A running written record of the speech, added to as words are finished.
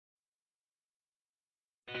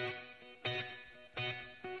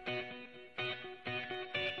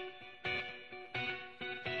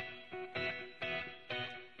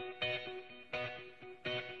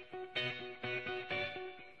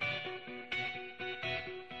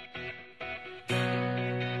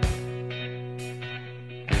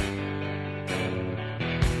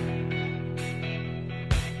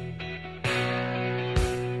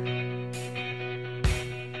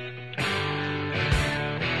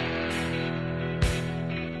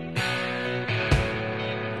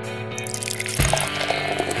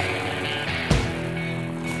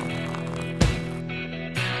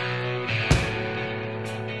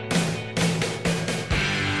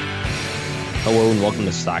Hello and welcome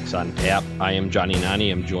to Sox on Tap. I am Johnny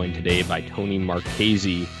Nani. I'm joined today by Tony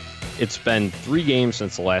Marchese. It's been 3 games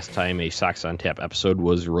since the last time a Sox on Tap episode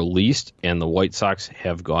was released, and the White Sox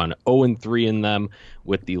have gone 0-3 in them,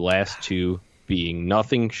 with the last 2 being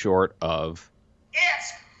nothing short of...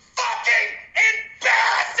 It's fucking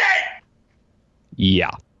embarrassing!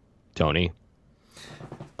 Yeah, Tony.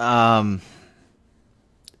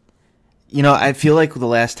 I feel like the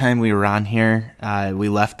last time we were on here, we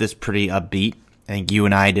left this pretty upbeat. I think you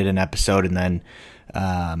and I did an episode, and then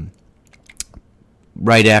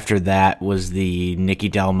right after that was the Nicky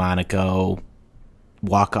Delmonico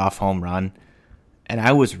walk-off home run, and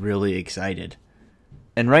I was really excited.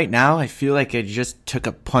 And right now, I feel like I just took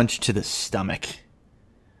a punch to the stomach.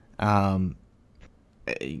 Let's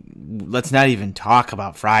not even talk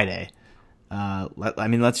about Friday.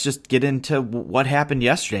 Let's just get into what happened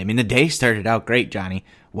yesterday. I mean, the day started out great, Johnny.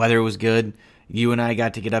 Weather was good. You and I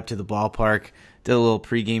got to get up to the ballpark, did a little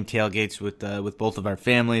pregame tailgates with both of our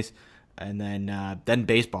families, and then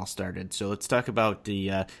baseball started. So let's talk about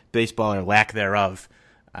the baseball or lack thereof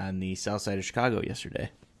on the south side of Chicago yesterday.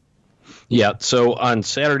 Yeah, so on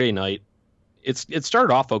Saturday night, it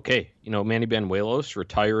started off okay. Manny Banuelos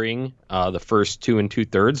retiring the first 2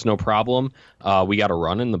 2/3, no problem. We got a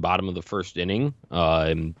run in the bottom of the first inning.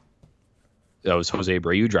 And that was Jose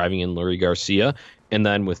Abreu driving in Leury Garcia. And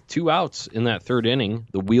then with 2 outs in that third inning,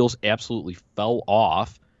 the wheels absolutely fell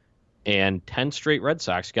off, and 10 straight Red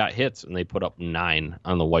Sox got hits, and they put up 9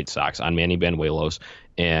 on the White Sox, on Manny Banuelos.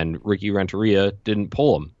 And Ricky Renteria didn't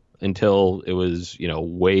pull them until it was,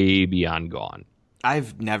 way beyond gone.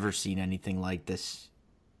 I've never seen anything like this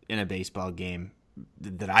in a baseball game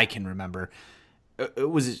that I can remember. It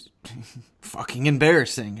was fucking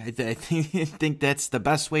embarrassing. I think that's the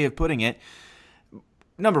best way of putting it.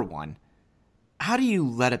 Number one, how do you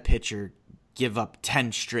let a pitcher give up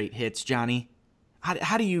 10 straight hits, Johnny?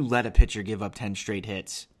 How do you let a pitcher give up 10 straight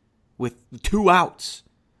hits with 2 outs?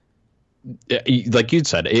 Like you'd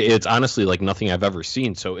said, it's honestly like nothing I've ever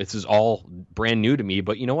seen. So this is all brand new to me.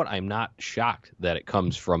 But you know what? I'm not shocked that it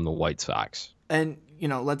comes from the White Sox. And,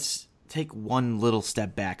 let's take one little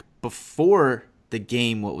step back. Before the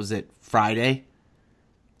game, what was it, Friday?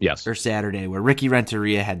 Yes. Or Saturday, where Ricky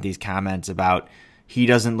Renteria had these comments about he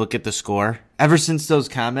doesn't look at the score. Ever since those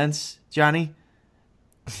comments, Johnny,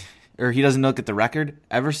 or he doesn't look at the record,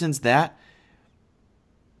 ever since that,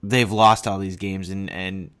 they've lost all these games.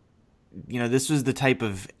 And this was the type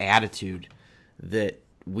of attitude that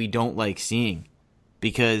we don't like seeing,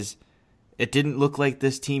 because it didn't look like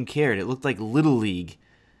this team cared. It looked like Little League.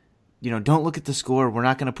 Don't look at the score. We're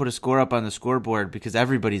not going to put a score up on the scoreboard because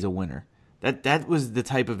everybody's a winner. That was the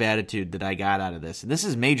type of attitude that I got out of this. And this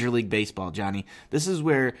is Major League Baseball, Johnny. This is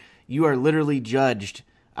where you are literally judged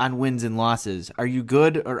on wins and losses. Are you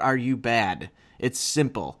good or are you bad? It's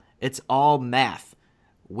simple. It's all math.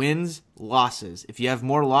 Wins, losses. If you have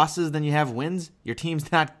more losses than you have wins, your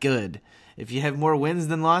team's not good. If you have more wins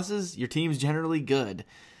than losses, your team's generally good.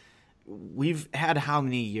 We've had how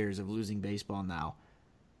many years of losing baseball now?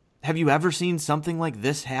 Have you ever seen something like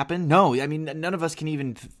this happen? No. I mean, none of us can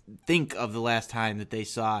even think of the last time that they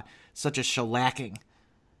saw such a shellacking.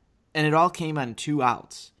 And it all came on 2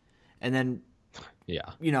 outs. And then,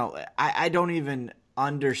 yeah, I don't even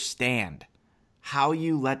understand how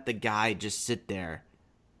you let the guy just sit there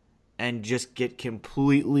and just get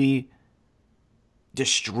completely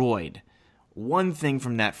destroyed. One thing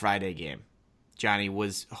from that Friday game, Johnny,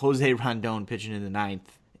 was Jose Rondon pitching in the 9th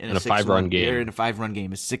in a 5-run game. In a 5-run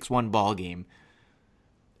game, a 6-1 ball game.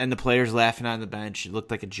 And the players laughing on the bench. It looked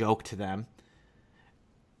like a joke to them.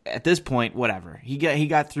 At this point, whatever. He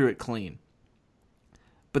got through it clean.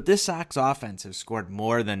 But this Sox offense has scored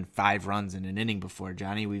more than 5 runs in an inning before,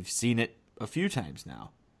 Johnny. We've seen it a few times now.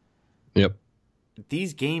 Yep.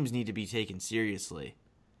 These games need to be taken seriously.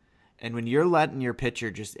 And when you're letting your pitcher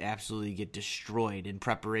just absolutely get destroyed in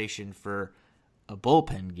preparation for a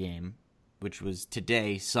bullpen game, which was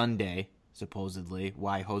today, Sunday, supposedly,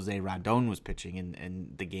 why Jose Rondon was pitching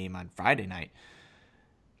in the game on Friday night,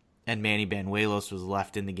 and Manny Banuelos was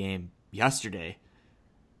left in the game yesterday,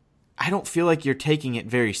 I don't feel like you're taking it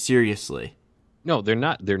very seriously. No, they're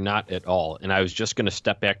not. They're not at all. And I was just going to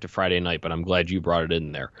step back to Friday night, but I'm glad you brought it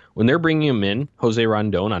in there. When they're bringing him in, Jose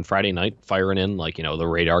Rondon on Friday night, firing in the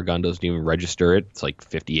radar gun doesn't even register it. It's like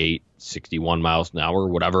 58, 61 miles an hour,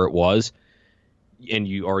 whatever it was. And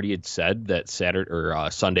you already had said that Saturday or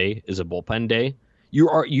Sunday is a bullpen day.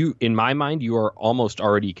 You in my mind, you are almost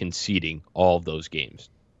already conceding all of those games.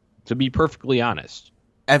 To be perfectly honest,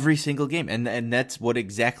 every single game, and that's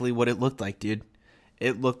exactly what it looked like, dude.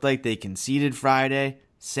 It looked like they conceded Friday,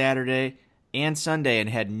 Saturday, and Sunday and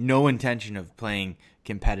had no intention of playing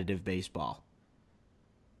competitive baseball.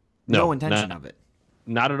 No intention of it.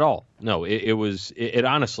 Not at all. No, it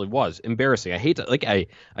honestly was embarrassing. I hate to, like, I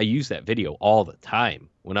use that video all the time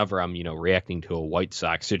whenever I'm, reacting to a White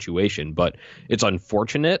Sox situation, but it's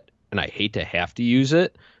unfortunate and I hate to have to use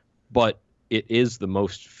it, but it is the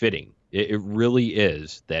most fitting. It really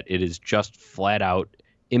is that it is just flat out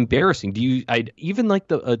embarrassing. I even like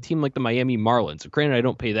a team like the Miami Marlins. Granted, I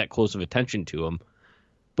don't pay that close of attention to them,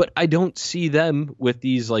 but I don't see them with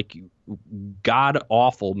these like god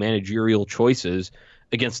awful managerial choices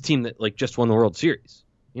against a team that like just won the World Series.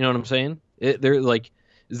 You know what I'm saying? They're like,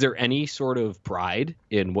 is there any sort of pride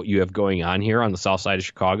in what you have going on here on the south side of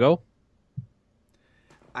Chicago?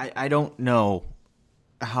 I don't know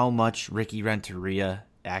how much Ricky Renteria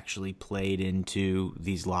actually played into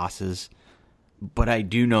these losses, but I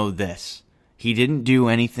do know this. He didn't do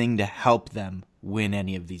anything to help them win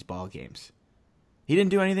any of these ball games. He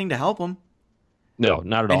didn't do anything to help them. No,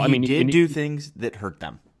 not at all. He did do things that hurt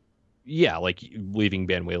them. Yeah, like leaving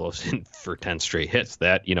Banuelos in for 10 straight hits.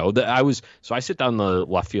 That, I sit down the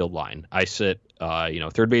left field line. I sit,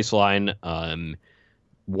 third base line,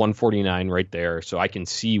 149 right there. So I can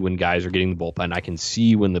see when guys are getting the bullpen. I can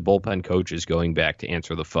see when the bullpen coach is going back to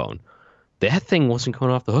answer the phone. That thing wasn't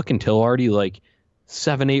going off the hook until already like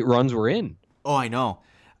 7-8 runs were in. Oh, I know.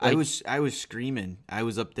 Like, I was screaming. I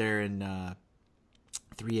was up there in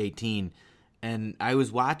 318, and I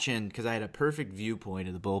was watching because I had a perfect viewpoint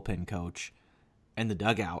of the bullpen coach and the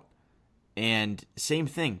dugout. And same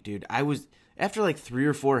thing, dude. I was after like 3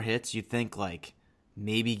 or 4 hits, you'd think like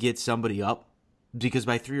maybe get somebody up, because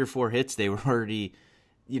by 3 or 4 hits they were already,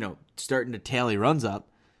 starting to tally runs up,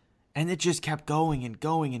 and it just kept going and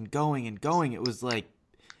going and going and going. It was like,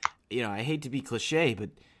 I hate to be cliche,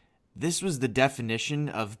 but this was the definition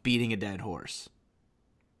of beating a dead horse.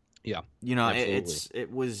 Yeah,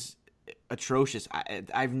 it was atrocious.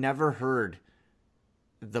 I've never heard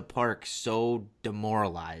the park so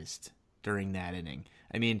demoralized during that inning.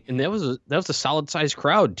 I mean, and that was a solid sized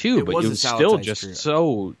crowd too, but it was still just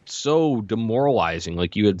so demoralizing,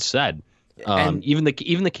 like you had said. Even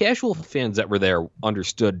the casual fans that were there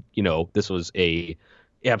understood, this was a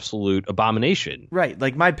absolute abomination. Right,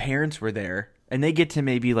 like my parents were there, and they get to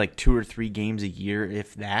maybe like 2 or 3 games a year,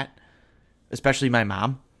 if that. Especially my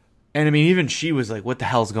mom. And I mean, even she was like, what the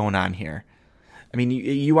hell's going on here? I mean,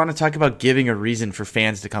 you want to talk about giving a reason for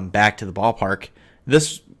fans to come back to the ballpark.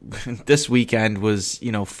 This weekend was,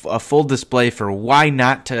 a full display for why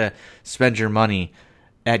not to spend your money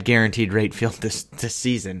at Guaranteed Rate Field this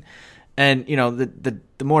season. And,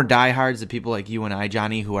 the more diehards, the people like you and I,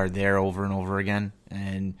 Johnny, who are there over and over again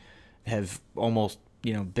and have almost,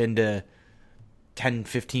 been to 10,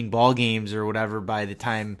 15 ball games or whatever by the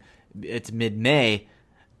time it's mid-May,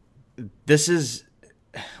 this is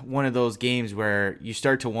one of those games where you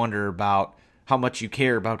start to wonder about how much you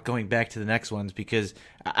care about going back to the next ones, because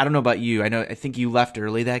I don't know about you. I think you left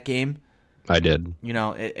early that game. I did.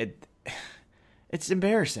 It's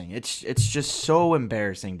embarrassing. It's just so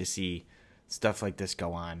embarrassing to see stuff like this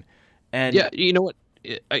go on. And yeah, you know what?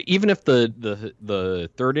 Even if the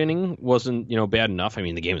third inning wasn't bad enough, I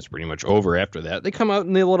mean the game is pretty much over after that. They come out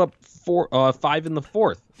and they lit up 5 in the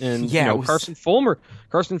fourth, and Carson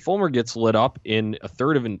Fulmer gets lit up in a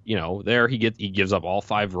third of there he gives up all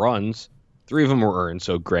 5 runs. 3 of them were earned.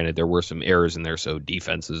 So granted, there were some errors in there, so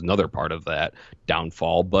defense is another part of that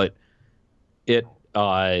downfall. But if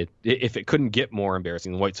it couldn't get more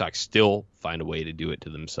embarrassing, the White Sox still find a way to do it to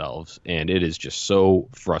themselves, and it is just so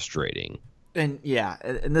frustrating. And yeah,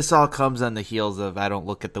 and this all comes on the heels of I don't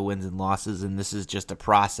look at the wins and losses, and this is just a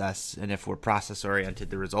process, and if we're process-oriented,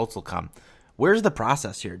 the results will come. Where's the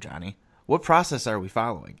process here, Johnny? What process are we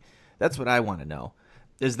following? That's what I want to know.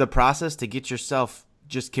 Is the process to get yourself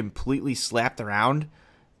just completely slapped around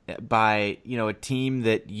by, a team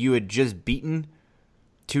that you had just beaten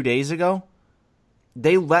 2 days ago?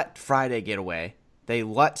 They let Friday get away. They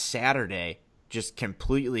let Saturday just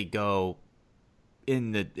completely go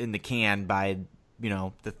in the can by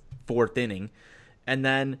the 4th inning, and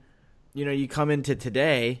then you come into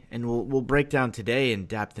today, and we'll break down today in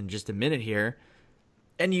depth in just a minute here,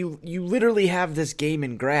 and you literally have this game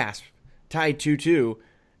in grasp, tied 2-2,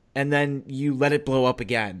 and then you let it blow up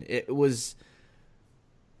again. It was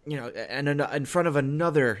and in front of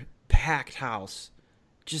another packed house.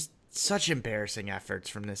 Just such embarrassing efforts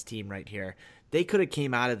from this team right here. They could have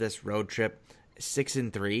came out of this road trip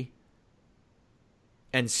 6-3.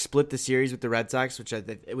 And split the series with the Red Sox, which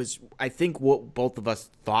I think what both of us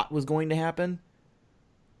thought was going to happen.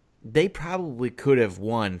 They probably could have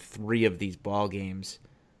won 3 of these ball games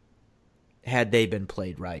had they been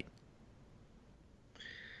played right.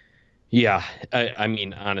 Yeah, I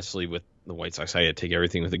mean, honestly, with the White Sox, I had to take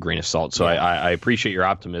everything with a grain of salt. So I appreciate your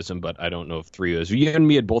optimism, but I don't know if 3 is. You and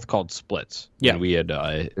me had both called splits. Yeah. And we had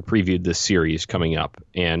previewed this series coming up.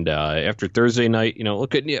 And after Thursday night,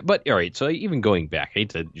 look at – but all right, so even going back, I hate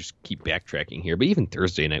to just keep backtracking here, but even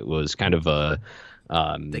Thursday night was kind of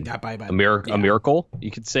They got by a miracle,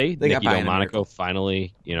 you could say. They got by in a Delmonico miracle.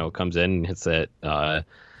 finally, comes in and hits that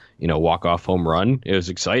walk-off home run. It was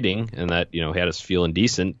exciting, and that, had us feeling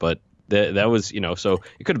decent, but that was, so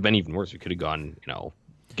it could have been even worse. We could have gone,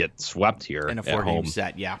 get swept here in a at 4-game home.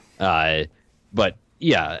 set, yeah. But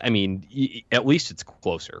yeah, I mean, at least it's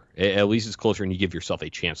closer. At least it's closer, and you give yourself a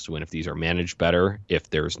chance to win if these are managed better, if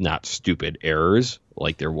there's not stupid errors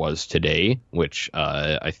like there was today, which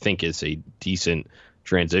I think is a decent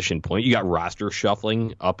transition point. You got roster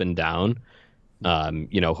shuffling up and down.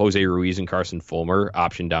 Jose Ruiz and Carson Fulmer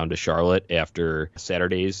optioned down to Charlotte after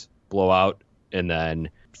Saturday's blowout, and then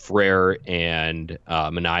Frere and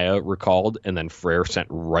Manaea recalled, and then Frere sent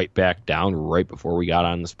right back down right before we got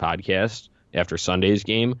on this podcast after Sunday's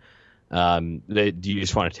game. Do you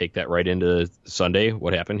just want to take that right into Sunday?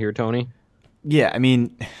 What happened here, Tony? Yeah, I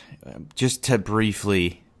mean, just to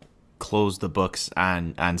briefly close the books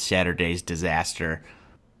on Saturday's disaster,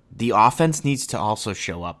 the offense needs to also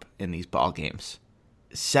show up in these ball games.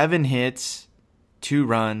 7 hits, 2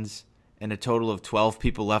 runs, and a total of 12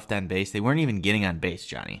 people left on base. They weren't even getting on base,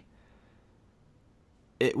 Johnny.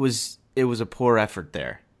 It was a poor effort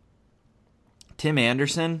there. Tim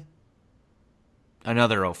Anderson,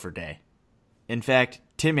 another 0 for day. In fact,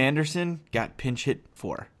 Tim Anderson got pinch hit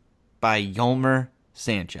for by Yolmer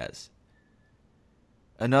Sanchez.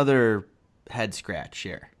 Another head scratch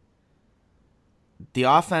here. The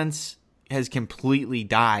offense has completely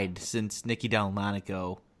died since Nicky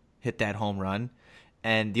Delmonico hit that home run.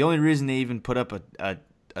 And the only reason they even put up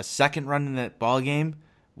a second run in that ball game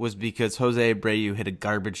was because Jose Abreu hit a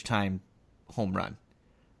garbage time home run,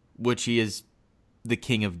 which he is the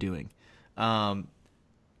king of doing. I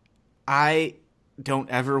don't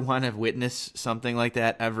ever want to witness something like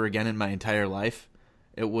that ever again in my entire life.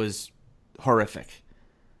 It was horrific.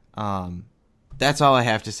 That's all I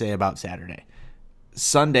have to say about Saturday.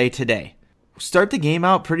 Sunday today. Start the game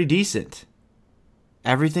out pretty decent.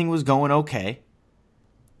 Everything was going okay.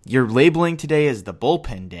 You're labeling today as the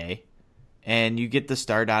bullpen day, and you get the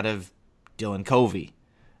start out of Dylan Covey,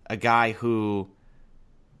 a guy who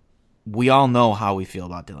we all know how we feel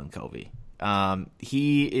about Dylan Covey.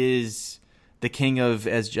 He is the king of,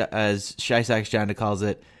 as Shy Sox John calls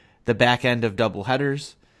it, the back end of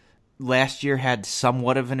doubleheaders. Last year had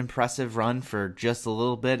somewhat of an impressive run for just a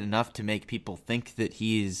little bit, enough to make people think that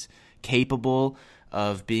he is capable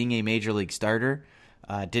of being a major league starter.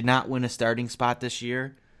 Did not win a starting spot this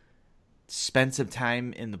year. Spent some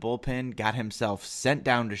time in the bullpen, got himself sent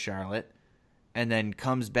down to Charlotte, and then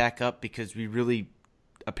comes back up because we really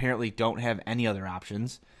apparently don't have any other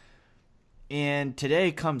options. And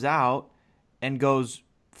today comes out and goes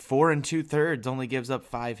 4 2/3, only gives up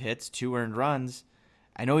 5 hits, 2 earned runs.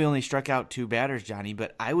 I know he only struck out 2 batters, Johnny,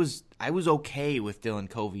 but I was okay with Dylan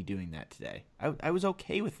Covey doing that today. I was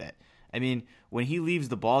okay with it. I mean, when he leaves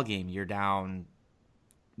the ball game, you're down,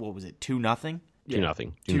 what was it, 2-0?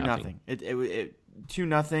 2-0. 2-0. It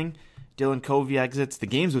 2-0. Dylan Covey exits. The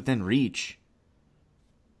game's within reach.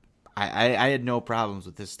 I had no problems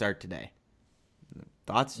with this start today.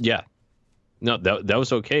 Thoughts? Yeah. No, that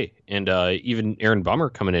was okay. And even Aaron Bummer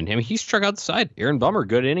coming in. I mean, he struck out the side. Aaron Bummer,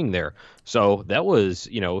 good inning there. So that was,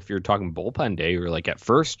 if you're talking bullpen day, or like at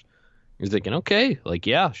first, you're thinking, okay, like,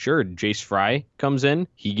 yeah, sure. Jace Fry comes in.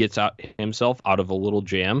 He gets himself out of a little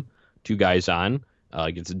jam. 2 guys on.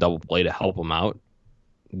 Gets a double play to help him out,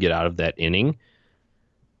 get out of that inning.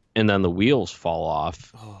 And then the wheels fall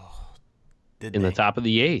off in the top of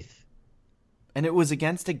the 8th. And it was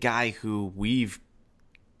against a guy who we've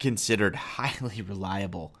considered highly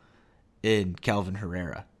reliable in Kelvin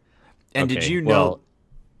Herrera. And okay, did you know?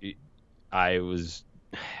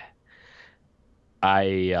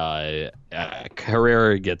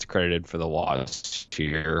 Herrera gets credited for the loss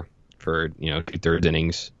here for 2/3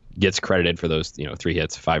 innings. Gets credited for those 3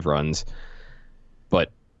 hits, 5 runs.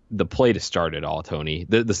 But the play to start it all, Tony,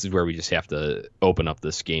 this is where we just have to open up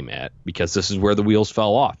this game at, because this is where the wheels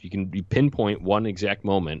fell off. You can pinpoint one exact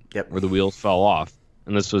moment where the wheels fell off,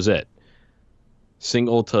 and this was it.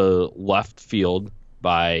 Single to left field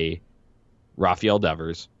by Rafael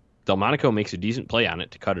Devers. Delmonico makes a decent play on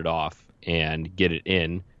it to cut it off and get it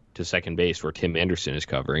in to second base where Tim Anderson is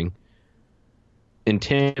covering. And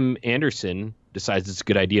Tim Anderson decides it's a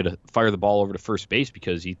good idea to fire the ball over to first base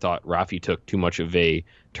because he thought Rafi took too much of a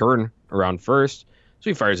turn around first. So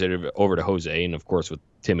he fires it over to Jose. And, of course, with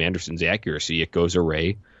Tim Anderson's accuracy, it goes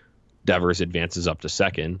Array. Devers advances up to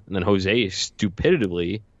second, and then Jose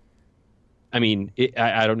stupidly. I mean,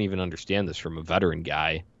 I don't even understand this from a veteran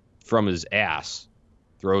guy. From his ass,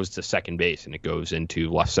 throws to second base, and it goes into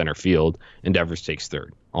left center field, and Devers takes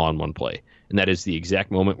third, all in one play. And that is the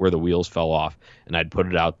exact moment where the wheels fell off. And I'd put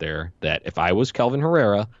it out there that if I was Kelvin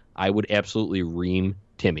Herrera, I would absolutely ream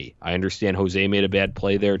Timmy. I understand Jose made a bad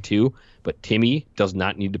play there too, but Timmy does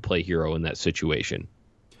not need to play hero in that situation.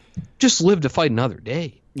 Just live to fight another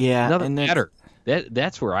day. Yeah, another matter.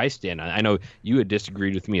 That's where I stand. I know you had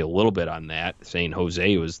disagreed with me a little bit on that, saying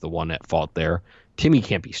Jose was the one at fault there. Timmy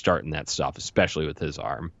can't be starting that stuff, especially with his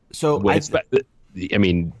arm. So I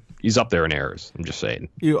mean, he's up there in errors. I'm just saying.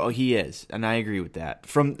 He is, and I agree with that.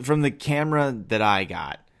 From the camera that I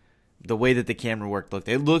got, the way that the camera worked,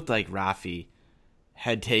 it looked like Rafi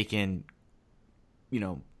had taken,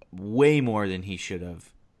 way more than he should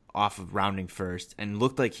have off of rounding first, and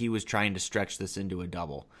looked like he was trying to stretch this into a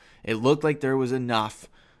double. It looked like there was enough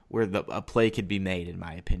where a play could be made, in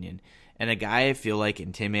my opinion. And a guy I feel like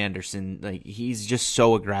in Tim Anderson, he's just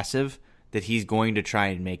so aggressive that he's going to try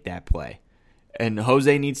and make that play. And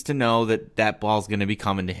Jose needs to know that that ball's going to be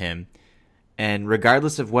coming to him. And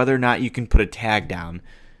regardless of whether or not you can put a tag down,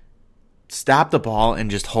 stop the ball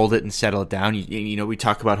and just hold it and settle it down. We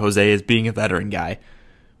talk about Jose as being a veteran guy.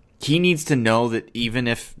 He needs to know that even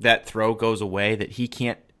if that throw goes away, that he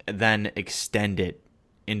can't then extend it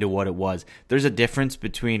into what it was. There's a difference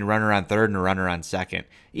between a runner on third and a runner on second,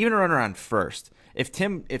 even a runner on first. If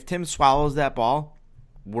Tim swallows that ball,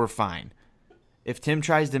 we're fine. If Tim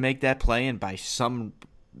tries to make that play and by some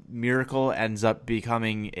miracle ends up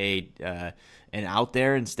becoming an out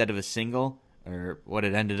there instead of a single, or what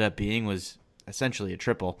it ended up being was essentially a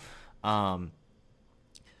triple, good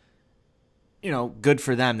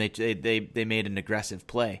for them. They made an aggressive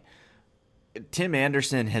play. Tim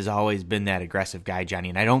Anderson has always been that aggressive guy, Johnny,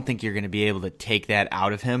 and I don't think you're going to be able to take that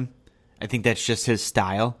out of him. I think that's just his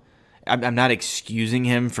style. I'm not excusing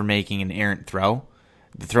him for making an errant throw.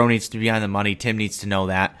 The throw needs to be on the money. Tim needs to know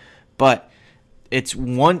that. But it's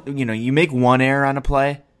you make one error on a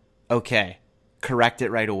play, okay, correct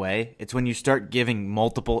it right away. It's when you start giving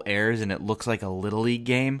multiple errors and it looks like a Little League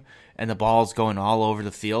game and the ball's going all over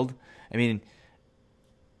the field. I mean,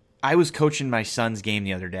 I was coaching my son's game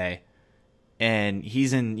the other day, and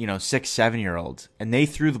he's in, 6-7-year-olds, and they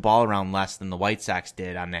threw the ball around less than the White Sox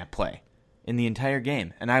did on that play in the entire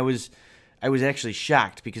game. And I was actually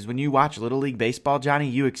shocked, because when you watch Little League baseball, Johnny,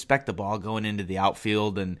 you expect the ball going into the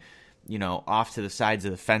outfield and, off to the sides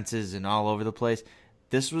of the fences and all over the place.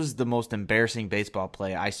 This was the most embarrassing baseball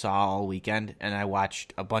play I saw all weekend, and I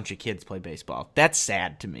watched a bunch of kids play baseball. That's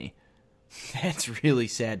sad to me. That's really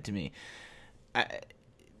sad to me.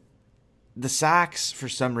 The Sox, for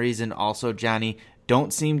some reason, also, Johnny,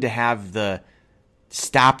 don't seem to have the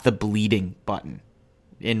stop the bleeding button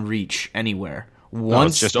in reach anywhere.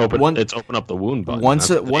 It's open up the wound button.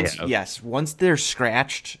 Once they're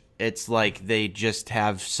scratched, it's like they just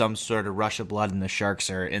have some sort of rush of blood, and the sharks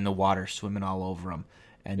are in the water swimming all over them,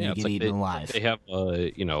 and you can eat them alive. They have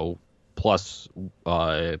plus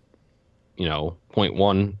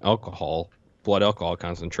 0.1 blood alcohol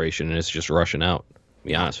concentration, and it's just rushing out. To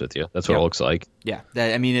be honest with you, that's what it looks like. Yeah,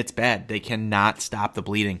 it's bad. They cannot stop the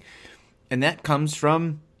bleeding, and that comes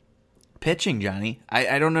from pitching, Johnny.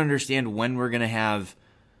 I don't understand when we're gonna have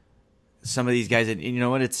some of these guys. And you know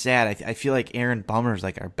what? It's sad. I feel like Aaron Bummer is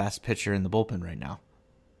like our best pitcher in the bullpen right now.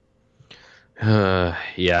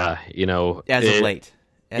 Yeah, as of late.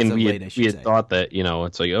 We had thought that,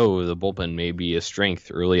 it's like, the bullpen may be a strength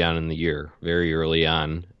early on in the year, very early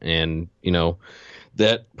on. And,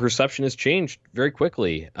 that perception has changed very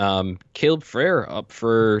quickly. Caleb Frere up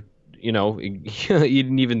for, he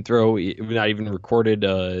didn't even throw, not even recorded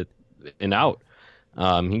an out.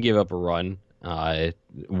 He gave up a run,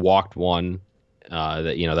 walked one.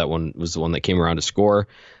 That one was the one that came around to score.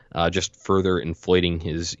 Just further inflating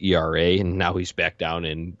his ERA, and now he's back down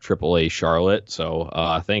in AAA Charlotte.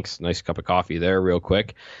 So thanks. Nice cup of coffee there real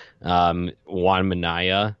quick. Juan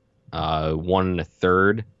Minaya, 1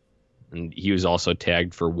 1/3, and he was also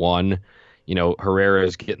tagged for 1. Herrera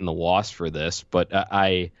is getting the loss for this, but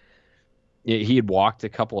he had walked a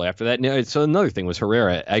couple after that. Now, so another thing was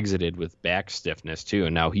Herrera exited with back stiffness too,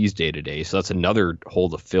 and now he's day-to-day. So that's another hole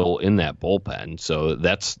to fill in that bullpen. So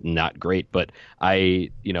that's not great. But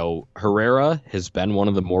Herrera has been one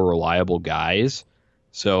of the more reliable guys.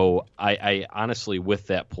 So I honestly, with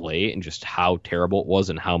that play and just how terrible it was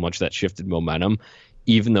and how much that shifted momentum,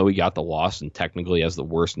 even though he got the loss and technically has the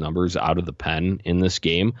worst numbers out of the pen in this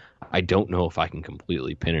game, I don't know if I can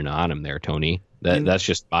completely pin it on him there, Tony. That's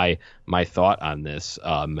just my thought on this.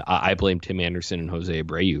 I blame Tim Anderson and Jose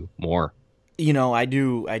Abreu more. I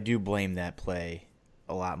do blame that play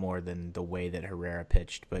a lot more than the way that Herrera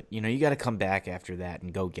pitched. But you got to come back after that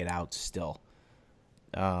and go get out still.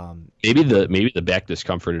 Maybe the back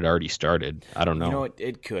discomfort had already started. I don't know.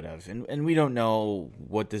 It could have, and we don't know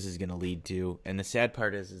what this is going to lead to. And the sad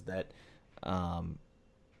part is that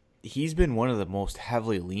he's been one of the most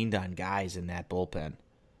heavily leaned on guys in that bullpen.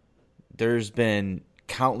 There's been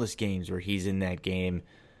countless games where he's in that game,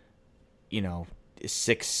 6th,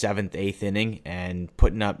 7th, 8th inning and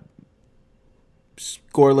putting up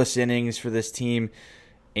scoreless innings for this team,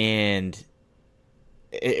 and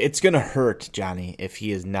it's going to hurt Johnny if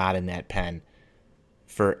he is not in that pen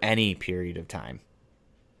for any period of time.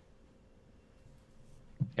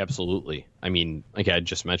 Absolutely. I mean, like I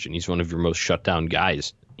just mentioned, he's one of your most shut down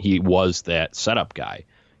guys. He was that setup guy.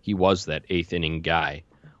 He was that 8th inning guy,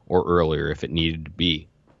 or earlier if it needed to be.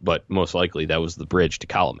 But most likely that was the bridge to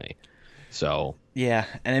Colomé. So yeah,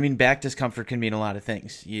 and I mean, back discomfort can mean a lot of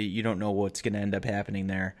things. You don't know what's going to end up happening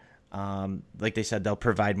there. Like they said, they'll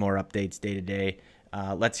provide more updates day to day.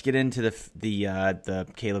 Let's get into the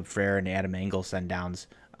Caleb Frare and Adam Engel send-downs.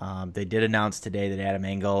 They did announce today that Adam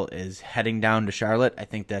Engel is heading down to Charlotte. I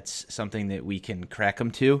think that's something that we can crack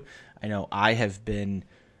him to. I know I have been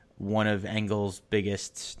one of Engel's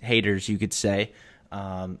biggest haters, you could say.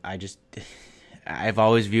 I've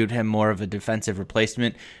always viewed him more of a defensive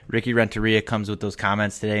replacement. Ricky Renteria comes with those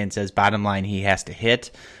comments today and says, bottom line, he has to hit.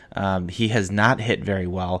 He has not hit very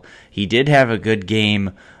well. He did have a good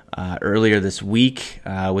game earlier this week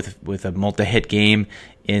with a multi-hit game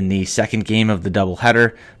in the second game of the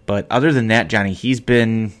doubleheader. But other than that, Johnny, he's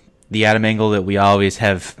been the Adam Engel that we always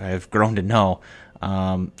have grown to know.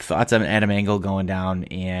 Thoughts on Adam Engel going down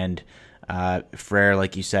and Frare,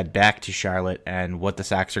 like you said, back to Charlotte, and what the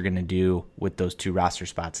Sox are going to do with those 2 roster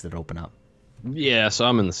spots that open up. Yeah, so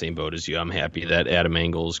I'm in the same boat as you. I'm happy that Adam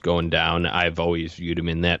Engel's going down. I've always viewed him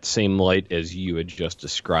in that same light as you had just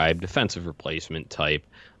described, defensive replacement type.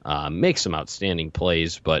 Makes some outstanding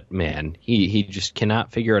plays, but man, he just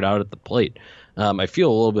cannot figure it out at the plate. I feel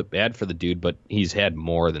a little bit bad for the dude, but he's had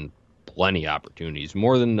more than plenty opportunities,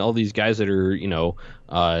 more than all these guys that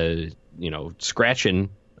are scratching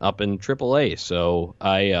up in AAA. So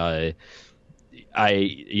we're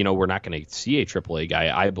not going to see a AAA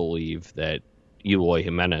guy. I believe that Eloy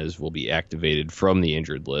Jimenez will be activated from the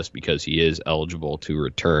injured list because he is eligible to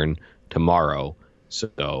return tomorrow.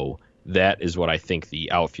 So that is what I think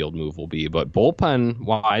the outfield move will be. But bullpen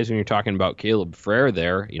wise, when you're talking about Caleb Frare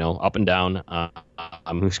there, up and down,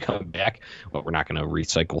 who's coming back? Well, we're not going to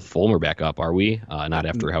recycle Fulmer back up, are we? Not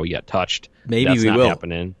after how he got touched. Maybe That's we not will.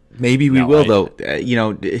 Happening. Maybe we will, though.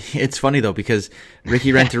 It's funny, though, because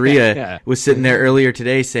Ricky Renteria was sitting there earlier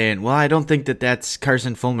today saying, well, I don't think that's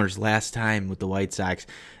Carson Fulmer's last time with the White Sox.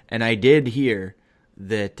 And I did hear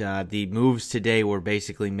that the moves today were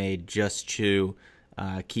basically made just to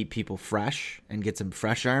keep people fresh and get some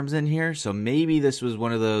fresh arms in here. So maybe this was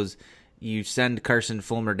one of those, you send Carson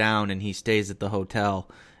Fulmer down and he stays at the hotel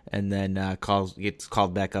and then gets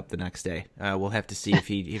called back up the next day. We'll have to see if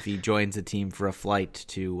he joins the team for a flight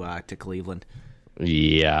to Cleveland.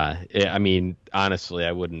 Yeah, I mean, honestly,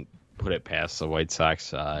 I wouldn't put it past the White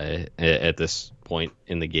Sox at this point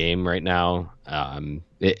in the game right now.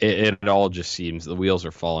 It all just seems the wheels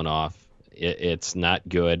are falling off. It's not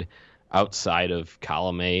good outside of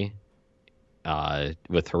Colomé,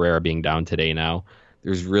 with Herrera being down today now.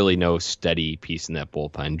 There's really no steady piece in that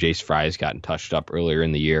bullpen. Jace Fry's gotten touched up earlier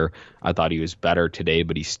in the year. I thought he was better today,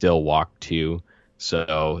 but he still walked 2.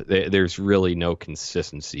 So there's really no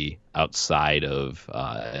consistency outside of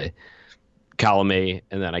Colomé.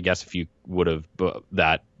 And then I guess if you would have,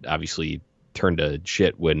 that obviously turned to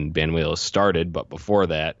shit when Banuelos started, but before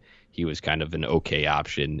that, he was kind of an okay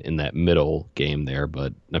option in that middle game there.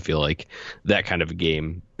 But I feel like that kind of a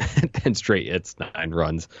game, 10 straight hits, 9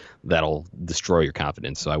 runs, that'll destroy your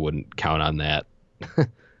confidence. So I wouldn't count on that.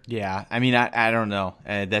 Yeah, I mean, I don't know.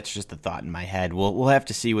 That's just a thought in my head. We'll have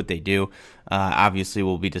to see what they do. Obviously,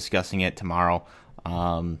 we'll be discussing it tomorrow.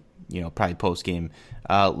 Probably post game.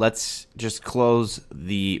 Let's just close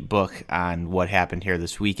the book on what happened here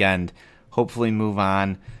this weekend. Hopefully, move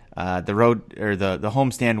on. The road or the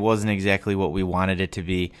homestand wasn't exactly what we wanted it to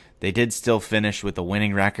be. They did still finish with a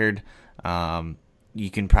winning record. You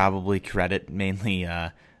can probably credit mainly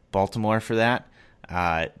Baltimore for that.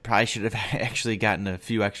 Probably should have actually gotten a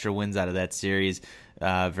few extra wins out of that series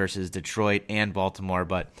versus Detroit and Baltimore,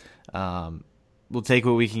 but we'll take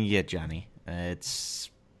what we can get, Johnny. It's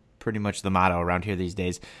pretty much the motto around here these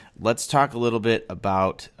days. Let's talk a little bit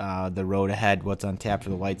about the road ahead, what's on tap for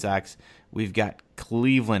the White Sox. We've got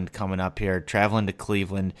Cleveland coming up here, traveling to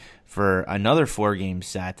Cleveland for another 4-game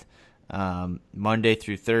set, Monday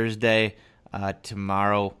through Thursday.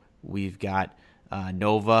 Tomorrow we've got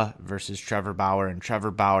Nova versus Trevor Bauer, and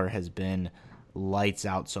Trevor Bauer has been lights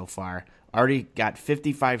out so far. Already got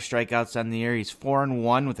 55 strikeouts on the year. He's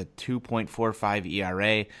 4-1 with a 2.45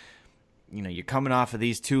 ERA. You know, you're coming off of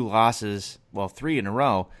these 2 losses, well, 3 in a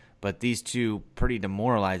row, but these 2 pretty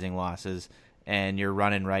demoralizing losses, and you're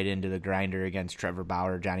running right into the grinder against Trevor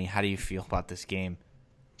Bauer. Johnny, how do you feel about this game?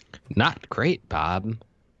 Not great, Bob.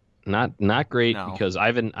 Not great, No. because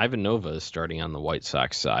Ivan Nova is starting on the White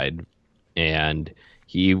Sox side, and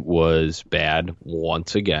he was bad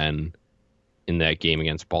once again in that game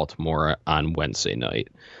against Baltimore on Wednesday night.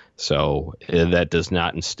 So that does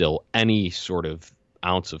not instill any sort of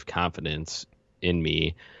ounce of confidence in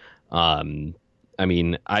me. I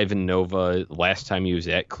mean, Ivan Nova, last time he was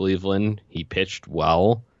at Cleveland, he pitched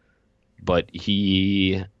well, but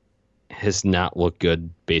he has not looked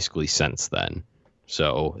good basically since then.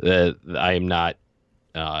 So I am not,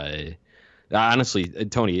 honestly,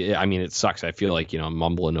 Tony, I mean, it sucks. I feel like, I'm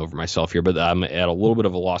mumbling over myself here, but I'm at a little bit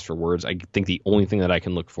of a loss for words. I think the only thing that I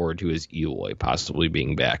can look forward to is Eloy possibly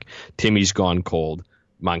being back. Timmy's gone cold.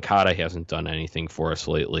 Moncada hasn't done anything for us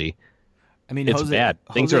lately. I mean, It's bad.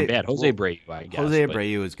 Things are bad. Jose Abreu, I guess. Jose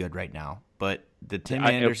Abreu is good right now, but the Tim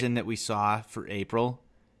Anderson that we saw for April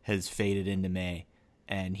has faded into May,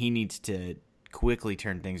 and he needs to quickly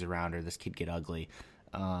turn things around or this could get ugly.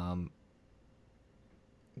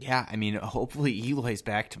 Yeah, I mean, hopefully Eloy's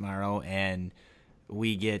back tomorrow, and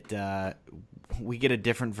we get a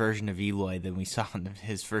different version of Eloy than we saw in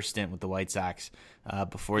his first stint with the White Sox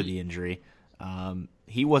before the injury.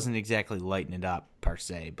 He wasn't exactly lighting it up per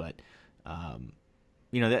se, but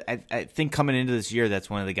I think coming into this year, that's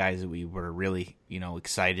one of the guys that we were really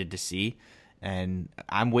excited to see, and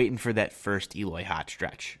I'm waiting for that first Eloy hot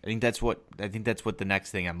stretch. I think that's what the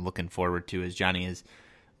next thing I'm looking forward to is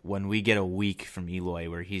when we get a week from Eloy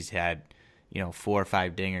where he's had 4 or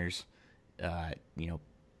 5 dingers,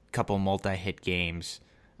 couple multi-hit games,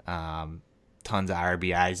 tons of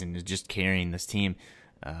RBIs, and is just carrying this team.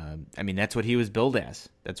 I mean, that's what he was billed as.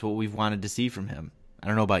 That's what we've wanted to see from him. I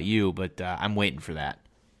don't know about you, but I'm waiting for that.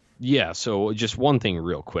 Yeah, so just one thing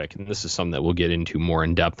real quick, and this is something that we'll get into more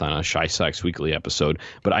in depth on a Shy Sox Weekly episode,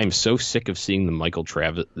 but I'm so sick of seeing the Michael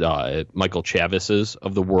Chavises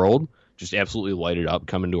of the world just absolutely light it up,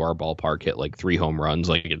 come into our ballpark, hit like 3 home runs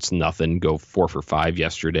like it's nothing, go 4 for 5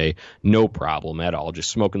 yesterday, no problem at all,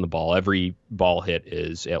 just smoking the ball. Every ball hit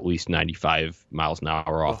is at least 95 miles an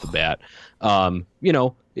hour off the bat.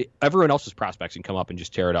 Everyone else's prospects can come up and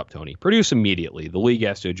just tear it up, Tony. Produce immediately. The league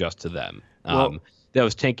has to adjust to them. That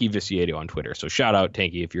was Tanky Viciedo on Twitter. So shout out,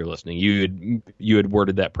 Tanky, if you're listening. You had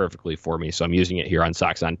worded that perfectly for me, so I'm using it here on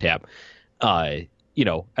Sox on Tap.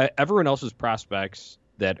 Everyone else's prospects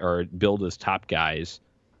that are billed as top guys,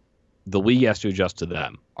 the league has to adjust to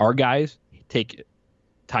them. Our guys take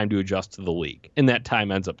time to adjust to the league, and that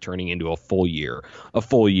time ends up turning into a full year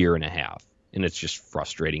and a half, and it's just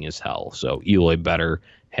frustrating as hell. So Eloy better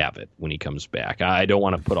have it when he comes back. I don't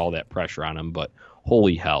want to put all that pressure on him, but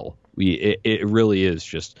holy hell, it really is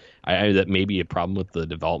just that may be a problem with the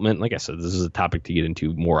development. Like I said, this is a topic to get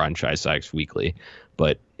into more on Shy Sox Weekly,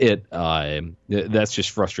 but that's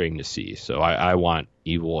just frustrating to see. So I want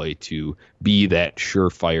Eloy to be that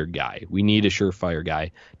surefire guy. We need a surefire guy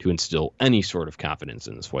to instill any sort of confidence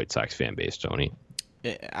in this White Sox fan base, Tony.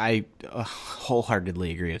 I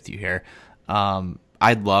wholeheartedly agree with you here.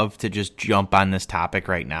 I'd love to just jump on this topic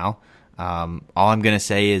right now. All I'm going to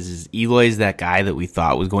say is Eloy's that guy that we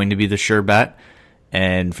thought was going to be the sure bet.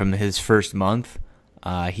 And from his first month,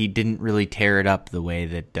 he didn't really tear it up the way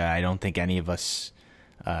that I don't think any of us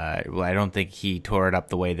I don't think he tore it up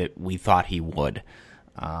the way that we thought he would.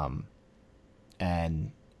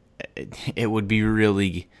 And it would be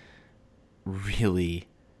really, really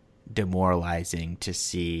demoralizing to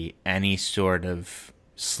see any sort of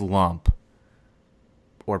slump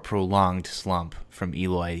or prolonged slump from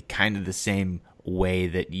Eloy, kind of the same way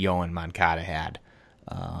that Yoan Moncada had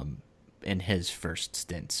in his first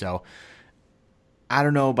stint. So I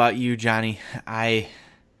don't know about you, Johnny. I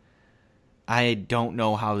don't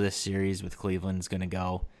know how this series with Cleveland is going to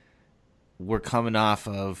go. We're coming off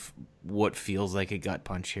of what feels like a gut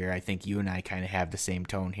punch here. I think you and I kind of have the same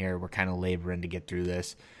tone here. We're kind of laboring to get through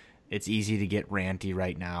this. It's easy to get ranty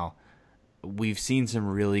right now. We've seen some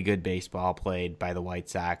really good baseball played by the White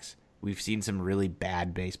Sox. We've seen some really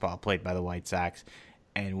bad baseball played by the White Sox.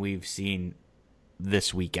 And we've seen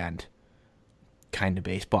this weekend kind of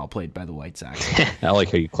baseball played by the White Sox. I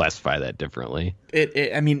like how you classify that differently. It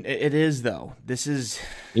is though. This is.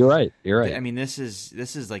 You're right. I mean, this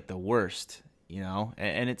is like the worst,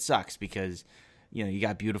 and it sucks because, you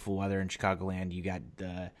got beautiful weather in Chicagoland. You got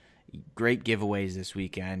great giveaways this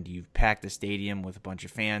weekend. You've packed the stadium with a bunch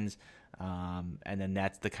of fans, and then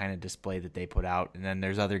that's the kind of display that they put out. And then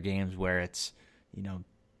there's other games where it's,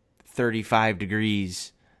 35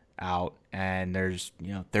 degrees out, and there's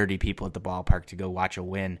 30 people at the ballpark to go watch a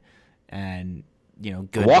win, and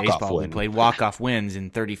good baseball they played, walk-off wins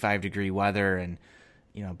in 35-degree weather, and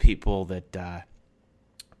people that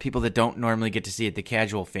don't normally get to see it, the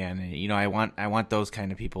casual fan. And, I want those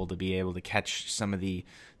kind of people to be able to catch some of the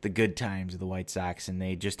good times of the White Sox, and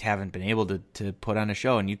they just haven't been able to put on a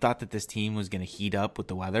show. And you thought that this team was going to heat up with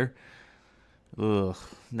the weather. Ugh,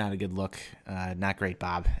 not a good look. Not great,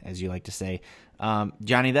 Bob, as you like to say.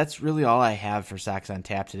 Johnny, that's really all I have for Sox on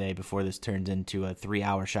Tap today before this turns into a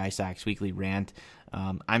 3-hour Shy Sox weekly rant.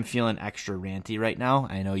 I'm feeling extra ranty right now.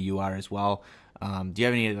 I know you are as well. Do you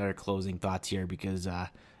have any other closing thoughts here? Because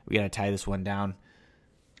we got to tie this one down.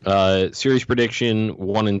 Series prediction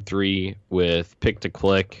 1-3 with pick to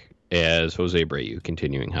click as Jose Abreu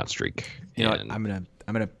continuing hot streak. You know what? I'm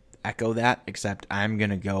gonna echo that, except I'm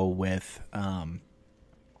gonna go with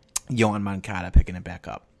Yoan Moncada picking it back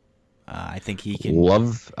up. I think he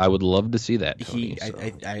can. I would love to see that. Tony,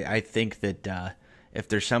 I think that if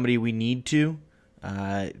there's somebody we need to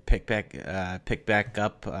pick back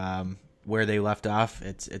up where they left off,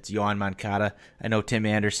 it's Yoan Moncada. I know Tim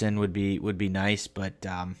Anderson would be nice, but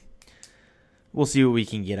we'll see what we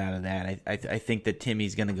can get out of that. I think that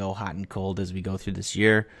Timmy's going to go hot and cold as we go through this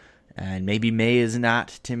year, and maybe May is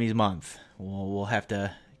not Timmy's month. We'll have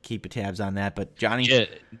to keep tabs on that. But Johnny. Yeah.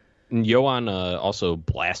 Yoan also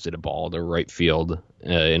blasted a ball to right field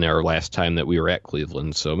in our last time that we were at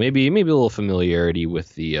Cleveland, so maybe a little familiarity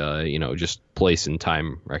with the just place and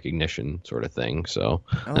time recognition sort of thing. So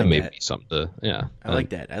that may be something to I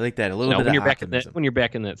like that. I like that a little bit. When you're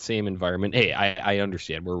back in that same environment, hey, I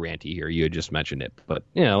understand we're ranty here. You had just mentioned it, but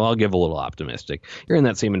I'll give a little optimistic. You're in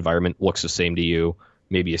that same environment, looks the same to you,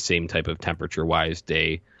 maybe a same type of temperature wise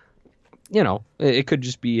day. It could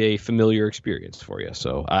just be a familiar experience for you.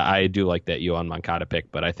 So I do like that Yoan Moncada pick,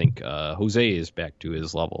 but I think Jose is back to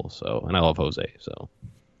his level. So, and I love Jose. So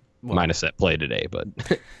minus that play today, but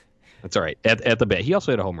that's all right. At the bat, he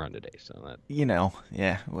also had a home run today. So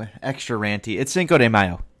extra ranty. It's Cinco de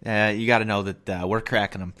Mayo. You got to know that we're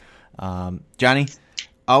cracking them. Johnny,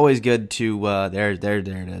 always good to there it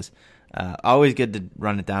is. Always good to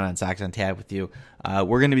run it down on Sox on Tap with you.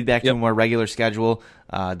 We're going to be back to a more regular schedule.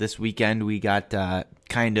 This weekend we got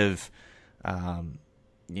kind of, backed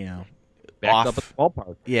off. Up at the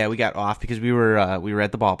ballpark. Yeah, we got off because we were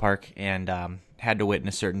at the ballpark and had to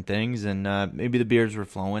witness certain things, and maybe the beers were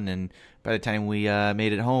flowing. And by the time we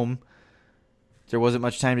made it home, there wasn't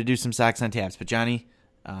much time to do some Sox on Taps. But Johnny,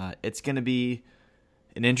 it's going to be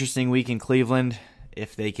an interesting week in Cleveland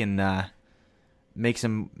if they can. Make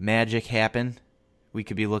some magic happen. We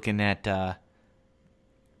could be looking at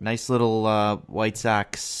nice little White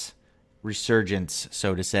Sox resurgence,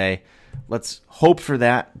 so to say. Let's hope for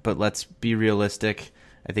that, but let's be realistic.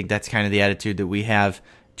 I think that's kind of the attitude that we have.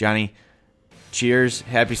 Johnny, cheers.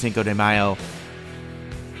 Happy Cinco de Mayo.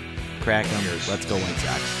 Crack 'em. Let's go White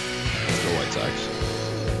Sox. Let's go White Sox.